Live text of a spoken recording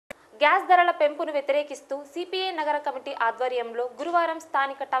Gas ధరల పెంపును వ్యతిరేకిస్తూ CPI నగర కమిటీ ఆధ్వర్యంలో గురువారం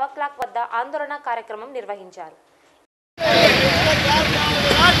స్థానిక టవర్ క్లాక్ వద్ద ఆందోళన కార్యక్రమం నిర్వహించారు.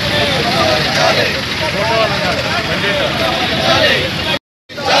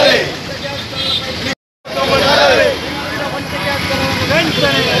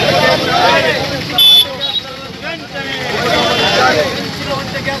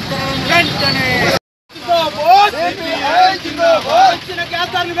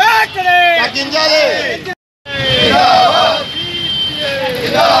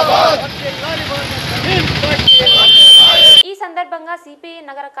 ఈ సందర్భంగా సిపిఐ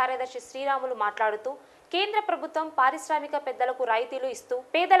నగర కార్యదర్శి శ్రీరాములు మాట్లాడుతూ కేంద్ర ప్రభుత్వం పారిశ్రామిక పెద్దలకు రాయితీలు ఇస్తూ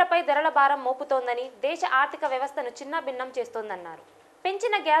పేదలపై ధరల భారం మోపుతోందని, దేశ ఆర్థిక వ్యవస్థను చిన్నభిన్నం చేస్తోందన్నారు.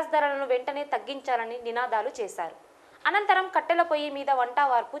 పెంచిన గ్యాస్ ధరలను వెంటనే తగ్గించాలని నినాదాలు చేశారు. అనంతరం కట్టెల పొయ్యి మీద వంట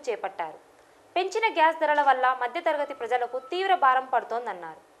వార్పు చేపట్టారు. పెంచిన గ్యాస్ ధరల వల్ల మధ్యతరగతి ప్రజలకు తీవ్ర భారం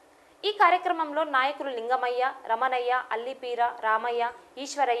పడుతోందన్నారు. ఈ కార్యక్రమంలో నాయకులు లింగమయ్య, రమణయ్య, అల్లిపీర, రామయ్య,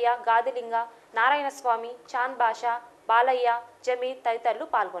 ఈశ్వరయ్య, గాదిలింగ, నారాయణస్వామి, చాంద్ బాషా, బాలయ్య, జమీర్ తదితరులు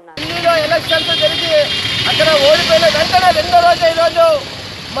పాల్గొన్నారు. ఢిల్లీలో ఎలక్షన్స్ జరిగి అక్కడ ఓడిపోయిన వెంటనే రెండో రోజు ఈరోజు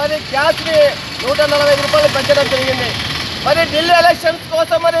మరి గ్యాస్ ని 145 రూపాయలు పెంచడం జరిగింది. మరి ఢిల్లీ ఎలక్షన్స్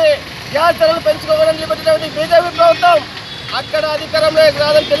కోసం మరి గ్యాస్ ధరలు పెంచుకోవడం చేపట్టినటువంటి బీజేపీ ప్రభుత్వం అక్కడ అధికారంలో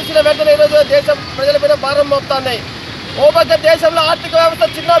రాదని తెలిసిన వెంటనే ఈరోజు దేశం ప్రజలపైన భారం మోపుతుంది. ఓ పక్క దేశంలో ఆర్థిక వ్యవస్థ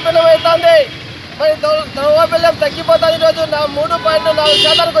చిన్నభిన్నమవుతుంది. మరి ద్రవ్యోల్బణం తగ్గిపోతుంది. ఈరోజు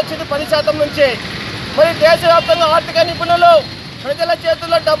 3.4% వచ్చింది 10% నుంచి. మరి దేశవ్యాప్తంగా ఆర్థిక నిపుణులు ప్రజల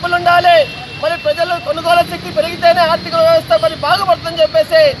చేతుల్లో డబ్బులు ఉండాలి, మరి ప్రజలు కొనుగోలు శక్తి పెరిగితేనే ఆర్థిక వ్యవస్థ మరి బాగుపడుతుందని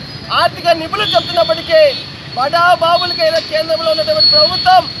చెప్పేసి ఆర్థిక నిపుణులు చెప్తున్నప్పటికీ బడా బాబులకి కేంద్రంలో ఉన్నటువంటి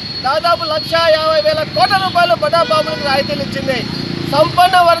ప్రభుత్వం దాదాపు 1,50,000 కోట్ల రూపాయలు బడా బాబులకు రాయితీలు ఇచ్చింది.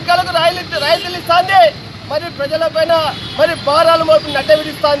 సంపన్న వర్గాలకు రాయితీలు ఇస్తుంది. మరి ప్రజలపైన మరి భారాలు మోపి నడ్డ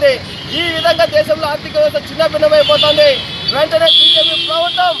విధిస్తుంది. ఈ విధంగా దేశంలో ఆర్థిక వ్యవస్థ చిన్నభిన్నమైపోతుంది. వెంటనే బీజేపీ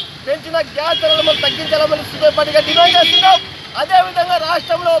ప్రభుత్వం పెంచిన గ్యాస్ ధరలు మనం తగ్గించాలని సిద్ధపడిగా డిమాండ్ చేస్తున్నాం. అదేవిధంగా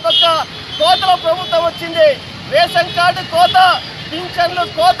రాష్ట్రంలో ఒక కోతల ప్రభుత్వం వచ్చింది. రేషన్ కార్డు కోత, పింఛన్లు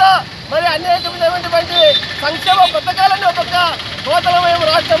కోత, మరి అనేక విధమైనటువంటి సంక్షేమ పథకాలను ఒక కోతలమయం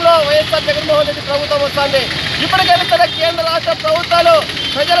రాష్ట్రంలో వైఎస్ఆర్ జగన్మోహన్ రెడ్డి ప్రభుత్వం వస్తుంది. ఇప్పటికైనా సరే కేంద్ర రాష్ట్ర ప్రభుత్వాలు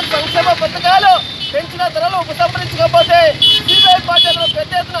ప్రజలకు సంక్షేమ పథకాలు పెంచిన ధరలు ఉపసంహరించకపోతే సిపిఐ పార్టీలో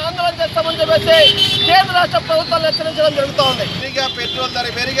పెద్ద ఎత్తున ఆందోళన చేస్తామని చెప్పేసి కేంద్ర రాష్ట్ర ప్రభుత్వాలు హెచ్చరించడం జరుగుతోంది. పెట్రోల్ ధర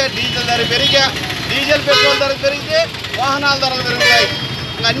పెరిగా, డీజిల్ ధర పెరిగా, డీజిల్ పెట్రోల్ ధర పెరిగితే వాహనాల ధరలు పెరుగుతాయి.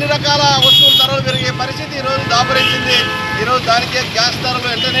 అన్ని రకాల వస్తువుల ధరలు పెరిగే పరిస్థితి ఈరోజు దాపురించింది. ఈరోజు దానికే గ్యాస్ ధరలు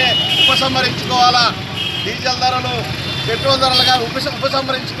వెంటనే ఉపసంహరించుకోవాలా, డీజిల్ ధరలు పెట్రోల్ ధరలుగా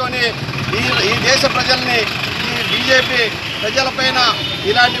ఉపసంహరించుకొని ఈ దేశ ప్రజల్ని ఈ బీజేపీ ప్రజలపైన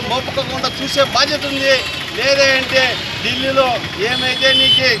ఇలాంటి మోపుకోకుండా చూసే బాధ్యత ఉంది. లేదంటే ఢిల్లీలో ఏమైతే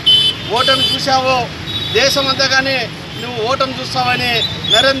నీకు ఓటమి చూసావో దేశమంతా కానీ నువ్వు ఓటమి చూస్తావని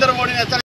నరేంద్ర మోడీని